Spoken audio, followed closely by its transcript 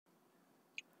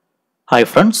Hi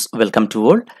friends, welcome to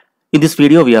all. In this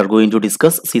video, we are going to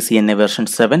discuss CCNA version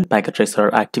 7 packet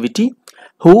tracer activity.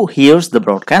 Who hears the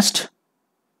broadcast?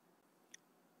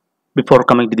 Before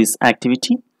coming to this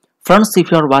activity, friends, if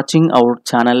you are watching our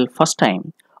channel first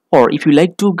time, or if you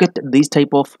like to get these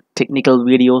type of technical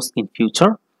videos in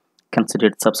future,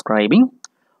 consider subscribing.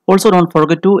 Also, don't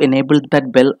forget to enable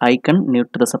that bell icon near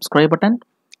to the subscribe button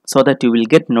so that you will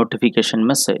get notification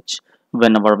message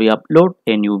whenever we upload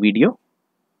a new video.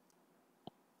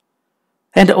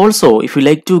 And also, if you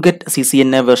like to get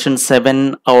CCNA version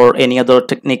 7 or any other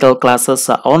technical classes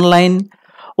online,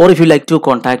 or if you like to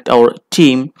contact our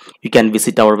team, you can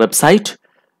visit our website.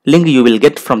 Link you will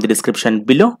get from the description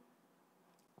below.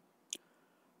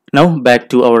 Now back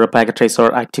to our packet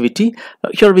tracer activity.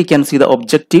 Here we can see the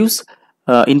objectives.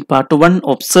 In part 1,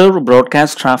 observe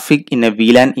broadcast traffic in a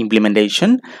VLAN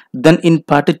implementation. Then in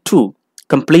part 2,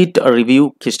 complete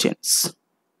review questions.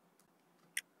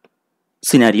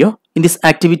 Scenario: in this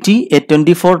activity, a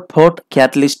 24-port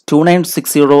Catalyst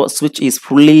 2960 switch is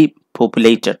fully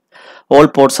populated. All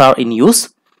ports are in use.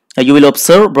 You will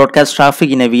observe broadcast traffic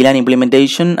in a VLAN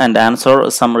implementation and answer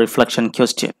some reflection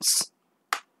questions.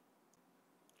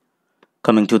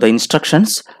 Coming to the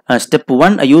instructions, step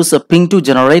 1, use a ping to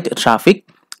generate traffic.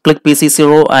 Click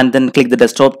PC0 and then click the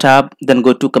desktop tab, then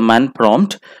go to command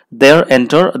prompt. There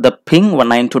enter the ping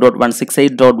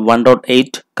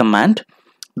 192.168.1.8 command.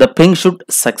 The ping should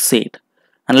succeed.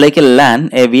 Unlike a LAN,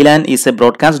 a VLAN is a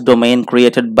broadcast domain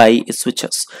created by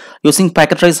switches. Using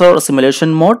packet tracer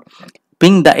simulation mode,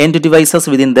 ping the end devices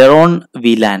within their own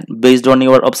VLAN. Based on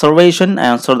your observation,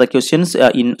 answer the questions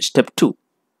in step 2.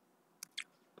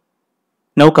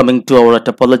 Now coming to our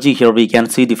topology, here we can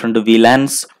see different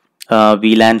VLANs.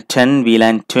 VLAN 10,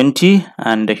 VLAN 20,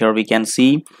 and here we can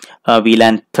see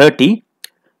VLAN 30.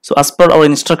 So as per our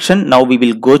instruction, now we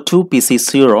will go to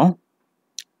PC0.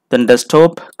 Then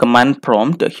desktop command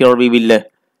prompt. Here we will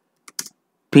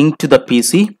ping to the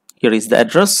PC. Here is the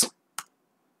address,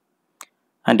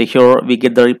 and here we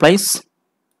get the replies.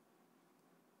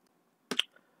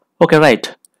 Okay,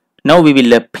 right. Now we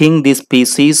will ping these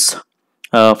PCs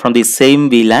from the same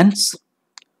VLANs.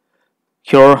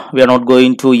 Here we are not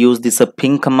going to use this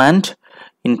ping command.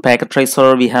 In packet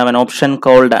tracer we have an option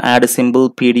called add symbol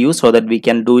PDU so that we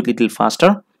can do it a little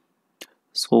faster.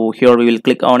 So here we will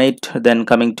click on it, then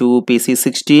coming to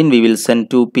PC16 we will send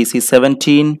to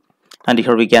PC17, and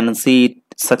here we can see it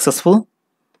successful.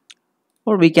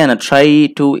 Or we can try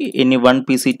to any one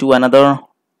PC to another.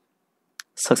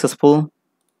 Successful.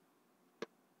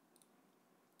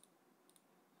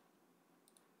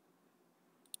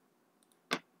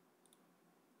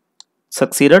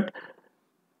 Succeeded.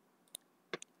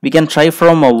 We can try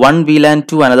from one VLAN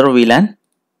to another VLAN.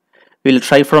 We'll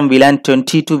try from VLAN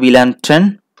 20 to VLAN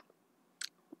 10,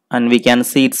 and we can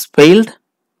see it's failed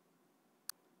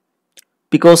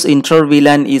because inter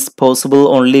VLAN is possible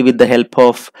only with the help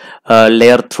of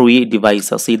layer 3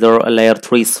 devices, either a layer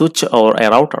 3 switch or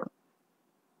a router.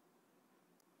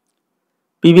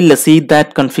 We will see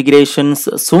that configurations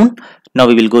soon. Now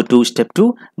we will go to step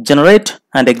 2, generate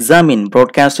and examine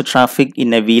broadcast traffic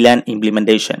in a VLAN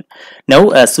implementation.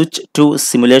 Now switch to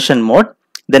simulation mode.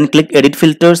 Then click edit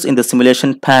filters in the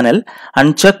simulation panel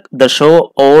and check the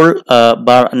show all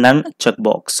bar none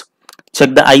checkbox.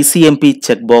 Check the ICMP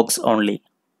checkbox only.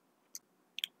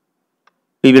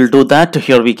 We will do that.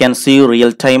 Here we can see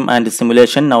real time and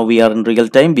simulation. Now we are in real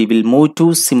time. We will move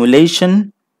to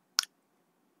simulation.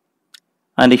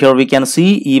 And here we can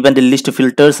see event list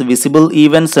filters, visible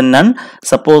events and none.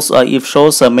 Suppose if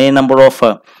shows a main number of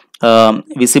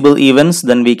visible events,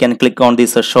 then we can click on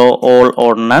this show all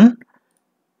or none.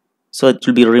 So it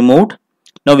will be removed.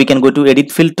 Now we can go to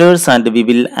edit filters and we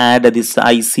will add this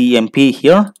ICMP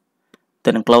here.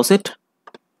 Then close it.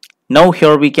 Now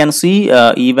here we can see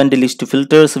event list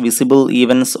filters, visible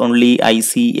events only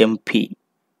ICMP.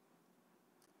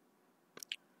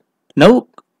 Now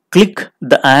click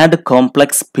the add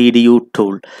complex PDU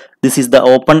tool. This is the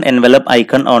open envelope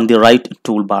icon on the right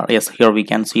toolbar. Yes, here we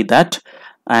can see that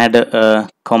add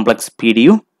complex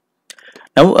PDU.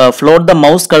 Now float the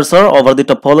mouse cursor over the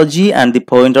topology and the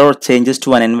pointer changes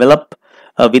to an envelope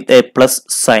with a plus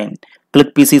sign.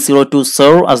 Click PC0 to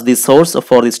serve as the source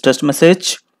for this test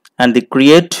message, and the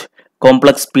create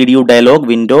complex PDU dialog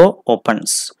window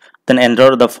opens. Then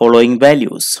enter the following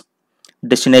values.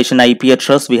 Destination IP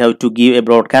address, we have to give a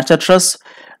broadcast address.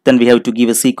 Then we have to give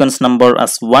a sequence number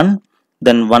as 1,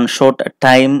 then one shot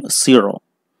time 0.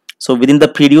 So within the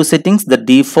PDU settings, the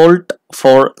default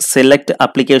for select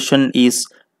application is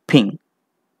ping.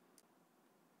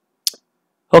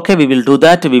 Okay, we will do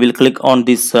that. We will click on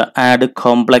this add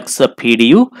complex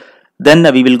PDU. Then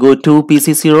we will go to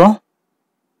PC0.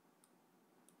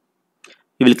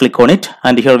 We will click on it,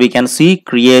 and here we can see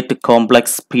create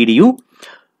complex PDU.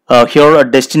 Here a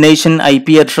destination IP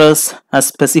address as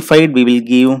specified, we will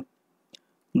give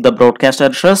the broadcast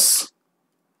address.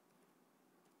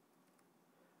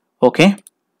 Okay,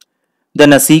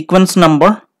 then a sequence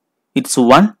number, it's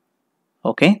 1.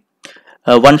 Okay,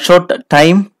 one shot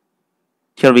time,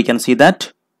 here we can see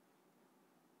that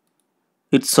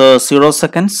it's 0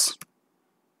 seconds.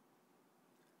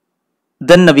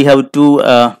 Then we have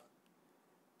to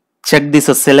check this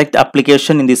select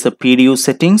application in this PDU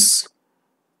settings.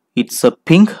 It's a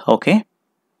ping. Okay,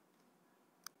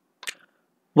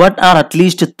 what are at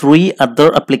least 3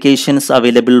 other applications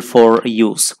available for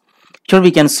use? Here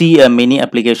we can see many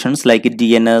applications like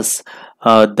DNS,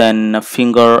 then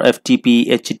Finger, FTP,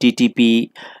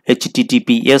 HTTP,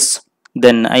 HTTPS,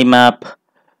 then IMAP,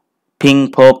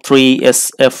 ping, POP3,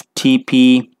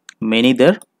 SFTP, many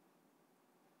there.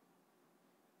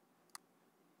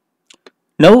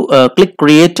 Now click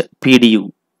create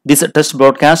PDU. This test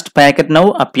broadcast packet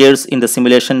now appears in the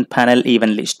simulation panel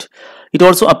event list. It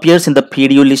also appears in the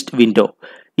PDU list window.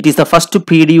 It is the first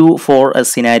PDU for a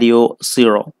scenario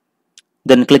 0.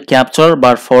 Then click capture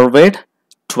bar forward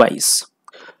twice.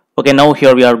 Okay, now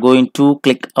here we are going to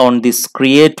click on this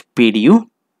create PDU.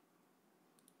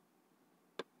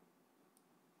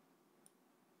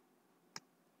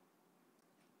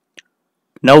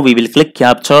 Now we will click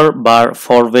capture bar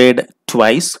forward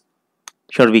twice.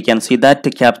 Here we can see that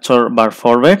capture bar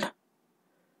forward.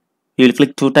 We will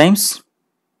click 2 times.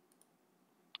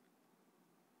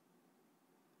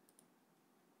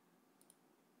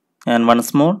 And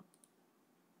once more.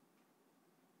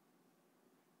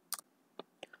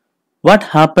 What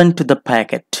happened to the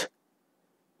packet?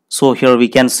 So here we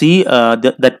can see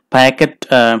that packet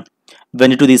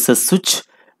went into this switch.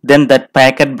 Then that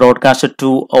packet broadcasted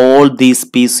to all these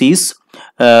PCs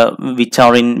which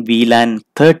are in VLAN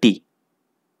 30.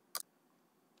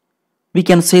 We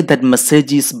can say that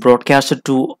message is broadcasted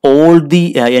to all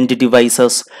the end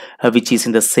devices which is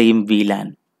in the same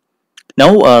VLAN.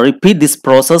 Now repeat this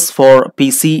process for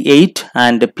PC8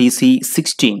 and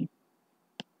PC16.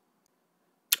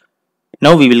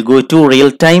 Now we will go to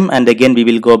real time, and again we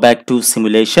will go back to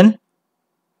simulation.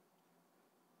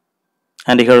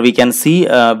 And here we can see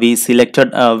we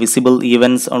selected visible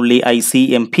events only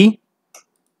ICMP.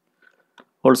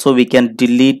 Also we can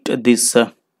delete these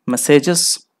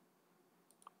messages.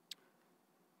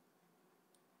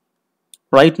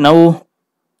 Right now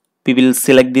we will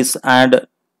select this add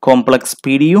complex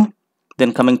PDU.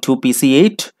 Then coming to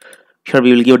PC8, here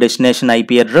we will give destination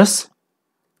IP address,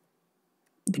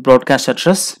 the broadcast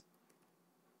address.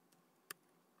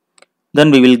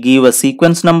 Then we will give a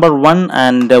sequence number 1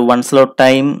 and one slot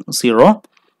time 0.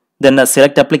 Then the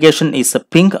select application is a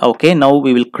ping. Okay, now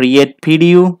we will create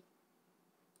PDU.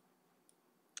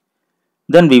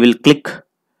 Then we will click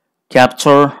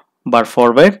capture bar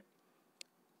forward.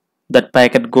 That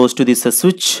packet goes to this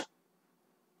switch.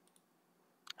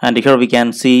 And here we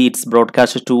can see it's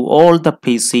broadcasted to all the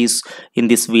PCs in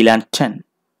this VLAN 10.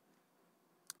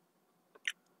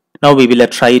 Now we will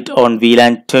try it on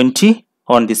VLAN 20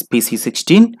 on this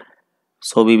PC16.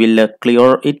 So we will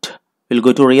clear it. We'll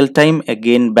go to real time,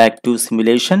 again back to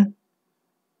simulation.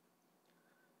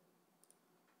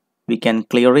 We can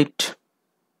clear it.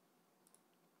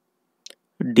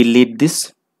 Delete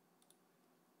this.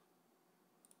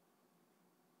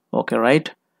 Okay, right.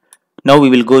 Now we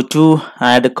will go to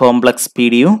add complex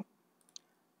PDU.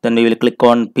 Then we will click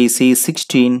on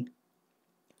PC16.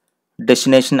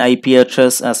 Destination IP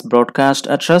address as broadcast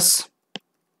address.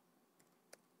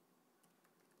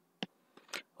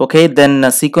 Okay,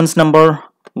 then sequence number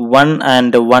 1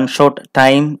 and one shot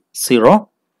time 0.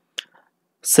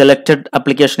 Selected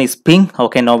application is ping.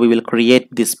 Okay, now we will create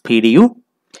this PDU,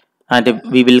 and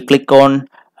we will click on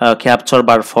capture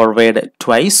bar forward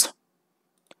twice.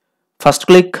 First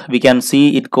click, we can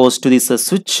see it goes to this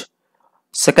switch.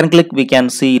 Second click, we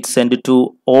can see it sent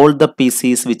to all the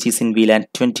PCs which is in VLAN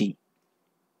 20.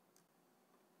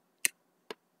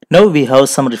 Now we have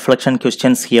some reflection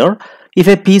questions here. If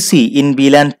a PC in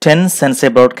VLAN 10 sends a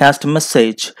broadcast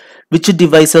message, which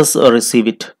devices receive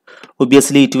it?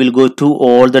 Obviously, it will go to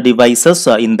all the devices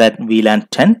in that VLAN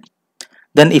 10.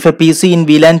 Then if a PC in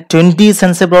VLAN 20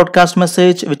 sends a broadcast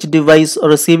message, which device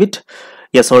receive it?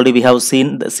 Yes, already we have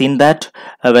seen that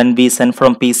when we send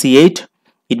from PC8,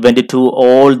 it went to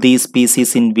all these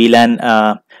PCs in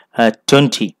VLAN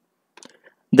 20.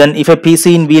 Then if a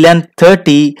PC in VLAN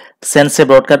 30 sends a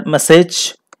broadcast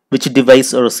message, which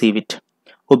device receive it?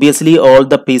 Obviously all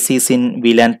the PCs in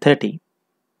VLAN 30.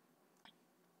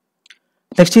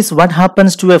 Next is what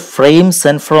happens to a frame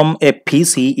sent from a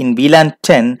PC in VLAN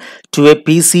 10 to a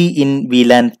PC in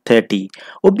VLAN 30.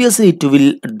 Obviously it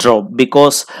will drop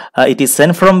because it is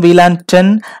sent from VLAN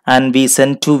 10 and we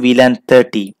send to VLAN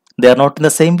 30. They are not in the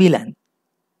same VLAN.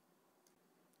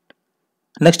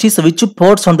 Next is which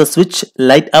ports on the switch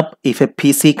light up if a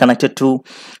PC connected to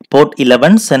port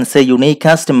 11 sends a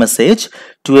unicast message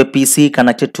to a PC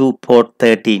connected to port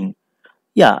 13.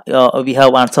 Yeah, we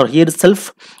have answer here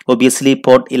itself. Obviously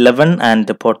port 11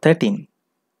 and port 13.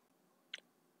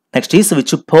 Next is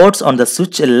which ports on the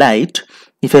switch light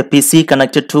if a PC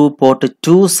connected to port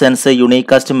 2 sends a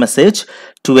unicast message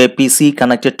to a PC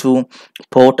connected to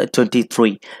port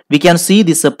 23. We can see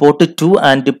this port 2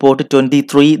 and port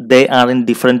 23, they are in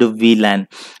different VLAN.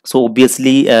 So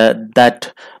obviously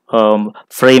that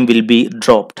frame will be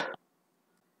dropped.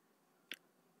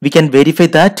 We can verify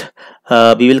that.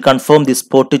 We will confirm this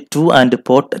port 2 and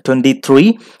port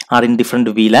 23 are in different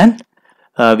VLAN.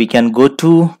 We can go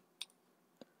to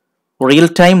real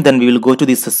time, then we will go to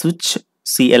this switch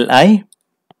CLI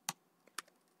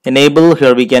enable.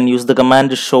 Here we can use the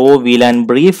command show VLAN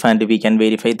brief and we can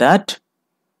verify that.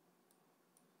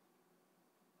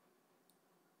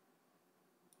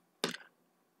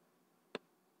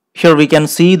 Here we can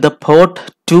see the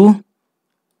port 2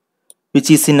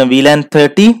 which is in a VLAN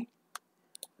 30,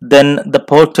 then the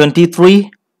port 23,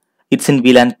 it's in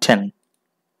VLAN 10.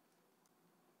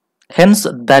 Hence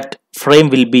that frame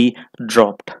will be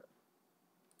dropped.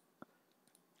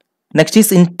 Next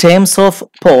is in terms of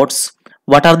ports,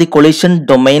 what are the collision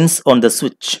domains on the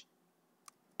switch?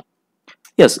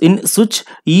 Yes, in switch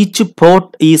each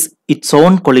port is its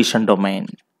own collision domain.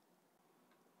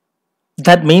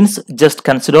 That means just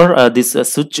consider this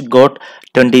switch got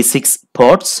 26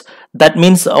 ports. That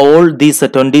means all these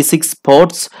 26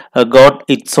 ports got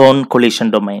its own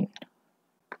collision domain.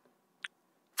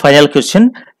 Final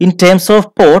question, in terms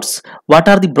of ports, what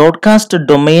are the broadcast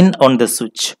domain on the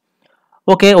switch?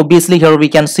 Okay, obviously here we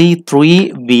can see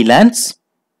 3 VLANs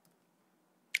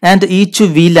and each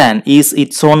VLAN is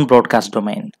its own broadcast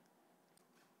domain.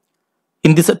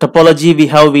 In this topology, we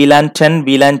have VLAN 10,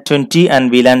 VLAN 20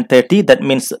 and VLAN 30. That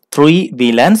means 3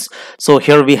 VLANs. So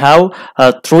here we have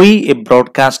 3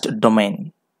 broadcast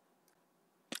domain.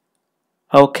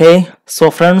 Okay, so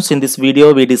friends, in this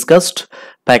video we discussed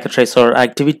packet tracer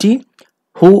activity.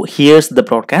 Who hears the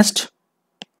broadcast?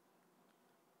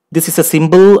 This is a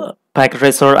simple packet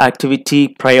tracer activity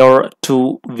prior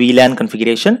to VLAN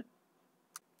configuration.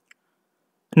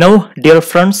 Now, dear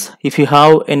friends, if you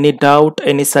have any doubt,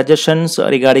 any suggestions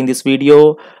regarding this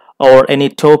video or any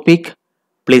topic,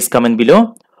 please comment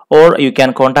below, or you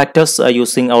can contact us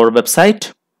using our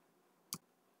website.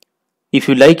 If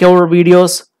you like our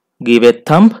videos, give a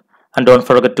thumb and don't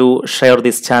forget to share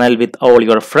this channel with all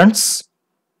your friends.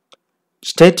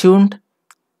 Stay tuned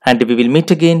and we will meet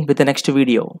again with the next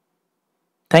video.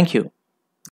 Thank you.